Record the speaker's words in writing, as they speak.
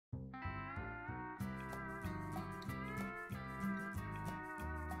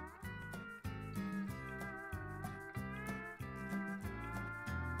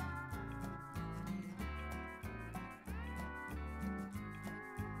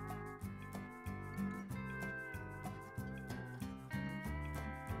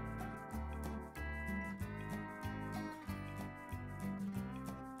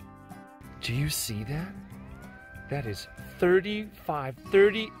Do you see that? That is 35,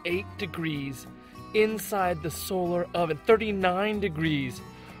 38 degrees inside the solar oven. 39 degrees,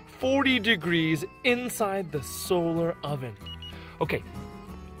 40 degrees inside the solar oven. Okay.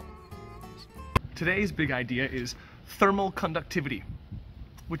 Today's big idea is thermal conductivity,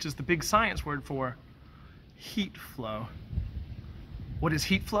 which is the big science word for heat flow. What is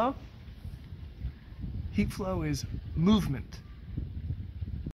heat flow? Heat flow is movement.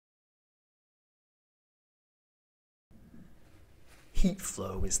 Heat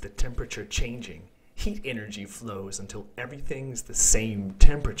flow is the temperature changing. Heat energy flows until everything's the same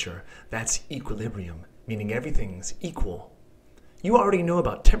temperature. That's equilibrium, meaning everything's equal. You already know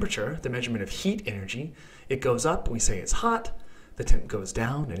about temperature, the measurement of heat energy. It goes up, we say it's hot. The temp goes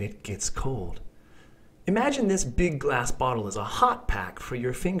down and it gets cold. Imagine this big glass bottle is a hot pack for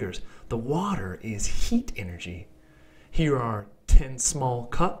your fingers. The water is heat energy. Here are 10 small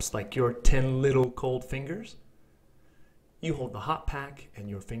cups, like your 10 little cold fingers. You hold the hot pack and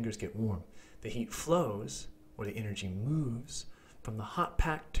your fingers get warm. The heat flows, or the energy moves, from the hot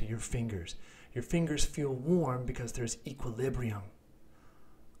pack to your fingers. Your fingers feel warm because there's equilibrium.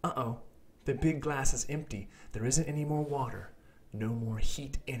 Uh-oh, the big glass is empty. There isn't any more water. No more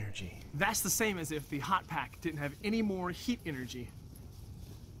heat energy. That's the same as if the hot pack didn't have any more heat energy.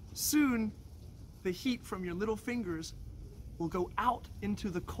 Soon, the heat from your little fingers will go out into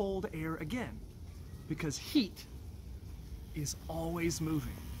the cold air again, because heat is always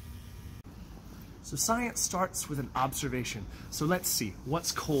moving. So science starts with an observation. So let's see,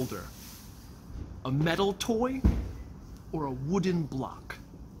 what's colder? A metal toy or a wooden block?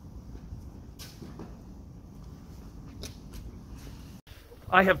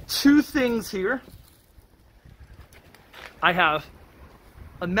 I have two things here. I have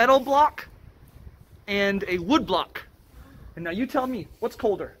a metal block and a wood block. And now you tell me, what's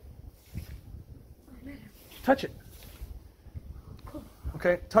colder? Touch it.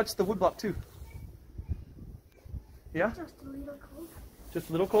 Okay, touch the wood block too. Yeah? Just a little cold. Just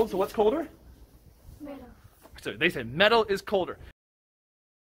a little cold, so what's colder? Metal. So they say metal is colder.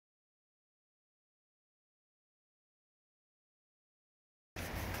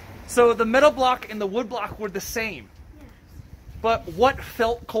 So the metal block and the wood block were the same. Yes. But what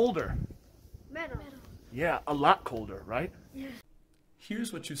felt colder? Metal. Yeah, a lot colder, right? Yes.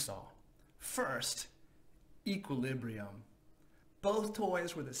 Here's what you saw. First, equilibrium. Both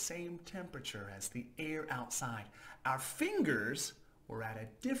toys were the same temperature as the air outside. Our fingers were at a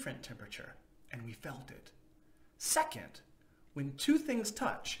different temperature, and we felt it. Second, when two things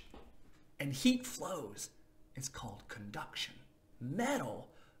touch and heat flows, it's called conduction. Metal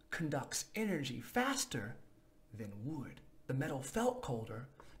conducts energy faster than wood. The metal felt colder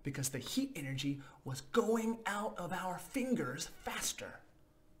because the heat energy was going out of our fingers faster,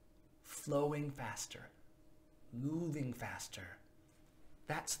 flowing faster, moving faster.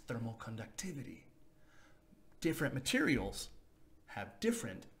 That's thermal conductivity. Different materials have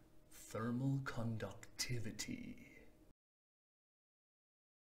different thermal conductivity.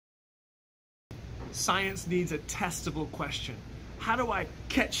 Science needs a testable question. How do I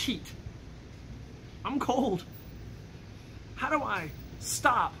catch heat? I'm cold. How do I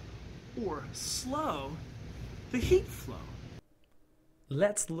stop or slow the heat flow?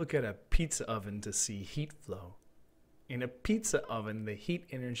 Let's look at a pizza oven to see heat flow. In a pizza oven, the heat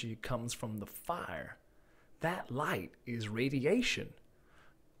energy comes from the fire. That light is radiation.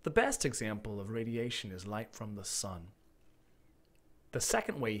 The best example of radiation is light from the sun. The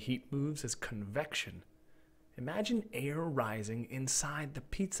second way heat moves is convection. Imagine air rising inside the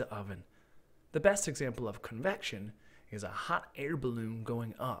pizza oven. The best example of convection is a hot air balloon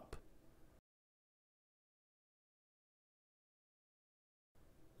going up.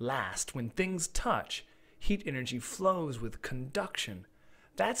 Last, when things touch, heat energy flows with conduction.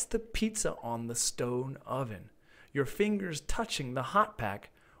 That's the pizza on the stone oven. Your fingers touching the hot pack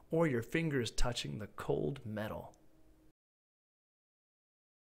or your fingers touching the cold metal.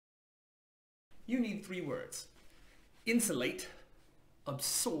 You need 3 words: insulate,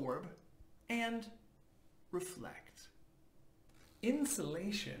 absorb, and reflect.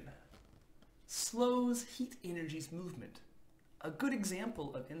 Insulation slows heat energy's movement. A good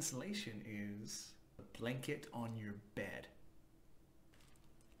example of insulation is a blanket on your bed.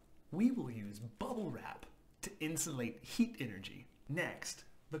 We will use bubble wrap to insulate heat energy. Next,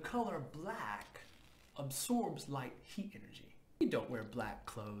 the color black absorbs light heat energy. We don't wear black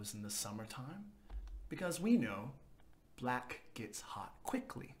clothes in the summertime because we know black gets hot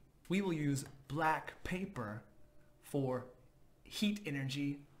quickly. We will use black paper for heat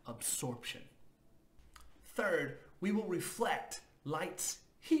energy absorption. Third, we will reflect light's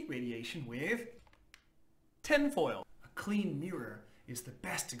heat radiation with tinfoil. A clean mirror is the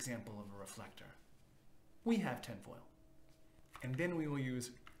best example of a reflector. We have tinfoil. And then we will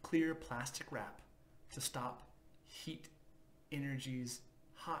use clear plastic wrap to stop heat energy's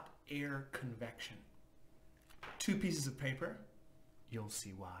hot air convection. 2 pieces of paper, you'll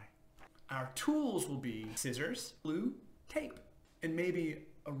see why. Our tools will be scissors, glue, tape, and maybe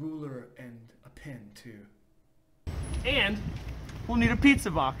a ruler and a pen too. And we'll need a pizza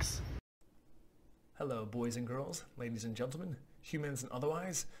box. Hello, boys and girls, ladies and gentlemen, humans and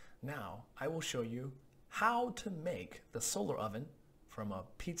otherwise. Now, I will show you how to make the solar oven from a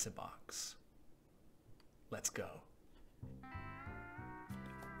pizza box. Let's go.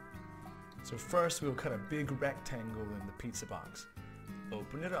 So first, we'll cut a big rectangle in the pizza box.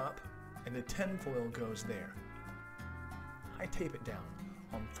 Open it up, and the tinfoil goes there. I tape it down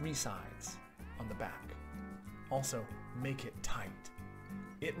on 3 sides on the back. Also, make it tight.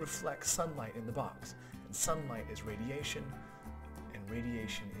 It reflects sunlight in the box, and sunlight is radiation, and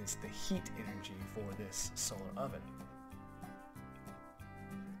radiation is the heat energy for this solar oven.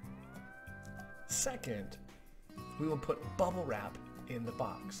 Second, we will put bubble wrap in the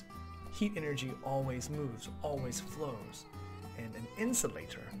box. Heat energy always moves, always flows, and an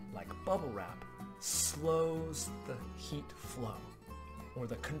insulator, like bubble wrap, slows the heat flow, or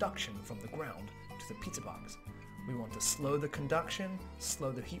the conduction from the ground to the pizza box. We want to slow the conduction,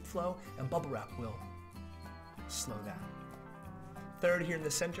 slow the heat flow, and bubble wrap will slow that. Third, here in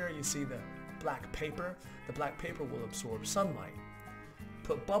the center, you see the black paper. The black paper will absorb sunlight.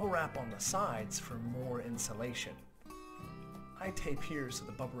 Put bubble wrap on the sides for more insulation. I tape here so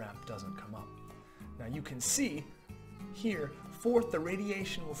the bubble wrap doesn't come up. Now you can see here, fourth, the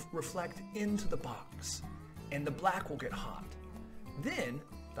radiation will reflect into the box, and the black will get hot. Then,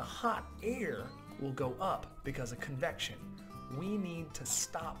 the hot air will go up because of convection. We need to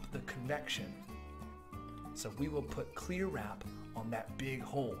stop the convection. So we will put clear wrap on that big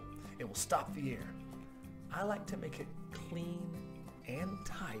hole. It will stop the air. I like to make it clean and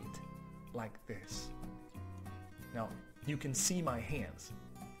tight like this. Now, you can see my hands,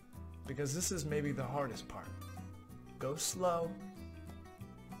 because this is maybe the hardest part. Go slow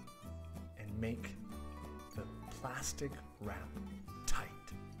and make the plastic wrap tight.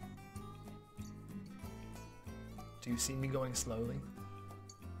 Do you see me going slowly?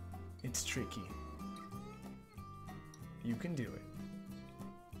 It's tricky. You can do it.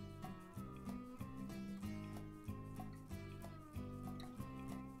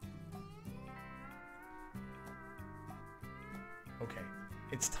 Okay,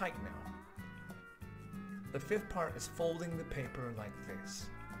 it's tight now. The 5th part is folding the paper like this.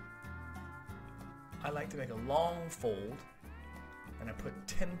 I like to make a long fold, and I put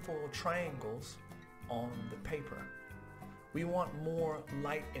tinfoil triangles on the paper. We want more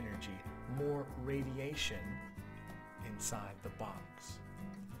light energy, more radiation inside the box.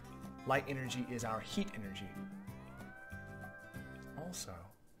 Light energy is our heat energy. Also,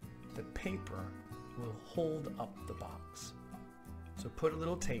 the paper will hold up the box. So put a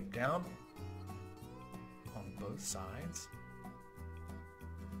little tape down on both sides,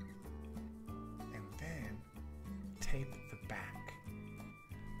 and then tape the back.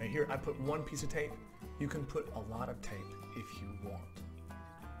 Now here I put 1 piece of tape. You can put a lot of tape if you want.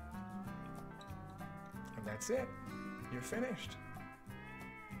 And that's it. You're finished.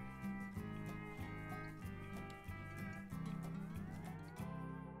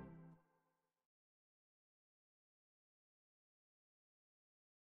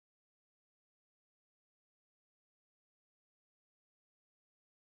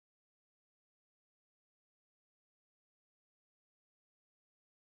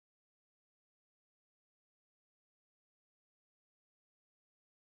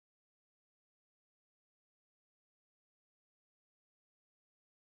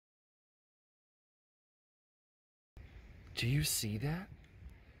 Do you see that?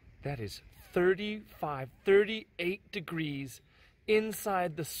 That is 35, 38 degrees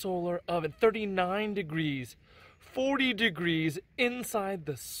inside the solar oven. 39 degrees, 40 degrees inside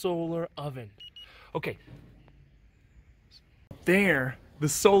the solar oven. Okay. There, the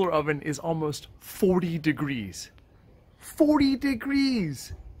solar oven is almost 40 degrees. 40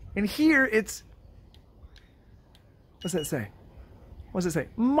 degrees! And here it's, what's that say? What does it say?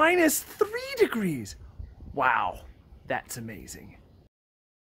 -3 degrees! Wow. That's amazing.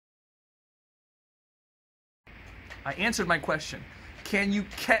 I answered my question. Can you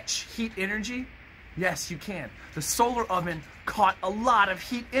catch heat energy? Yes, you can. The solar oven caught a lot of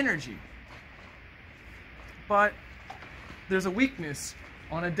heat energy. But there's a weakness.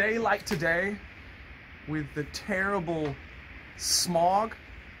 On a day like today, with the terrible smog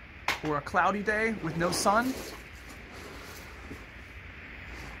or a cloudy day with no sun,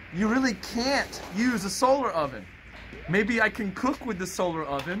 you really can't use a solar oven. Maybe I can cook with the solar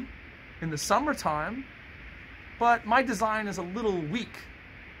oven in the summertime, but my design is a little weak.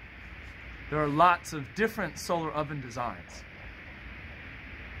 There are lots of different solar oven designs.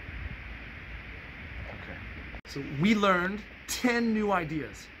 Okay, so we learned 10 new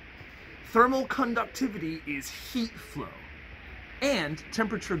ideas. Thermal conductivity is heat flow, and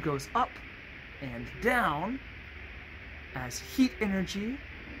temperature goes up and down as heat energy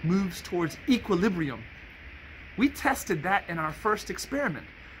moves towards equilibrium. We tested that in our first experiment,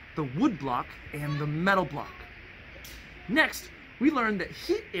 the wood block and the metal block. Next, we learned that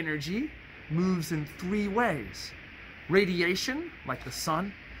heat energy moves in 3 ways. Radiation, like the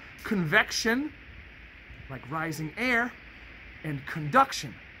sun, convection, like rising air, and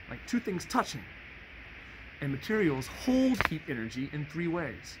conduction, like 2 things touching. And materials hold heat energy in 3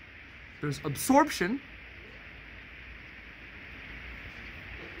 ways. There's absorption,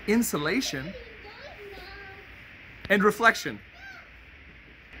 insulation, and reflection.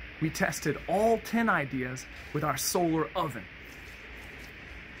 We tested all 10 ideas with our solar oven.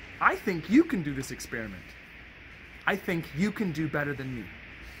 I think you can do this experiment. I think you can do better than me.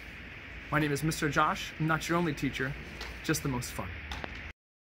 My name is Mr. Josh. I'm not your only teacher, just the most fun.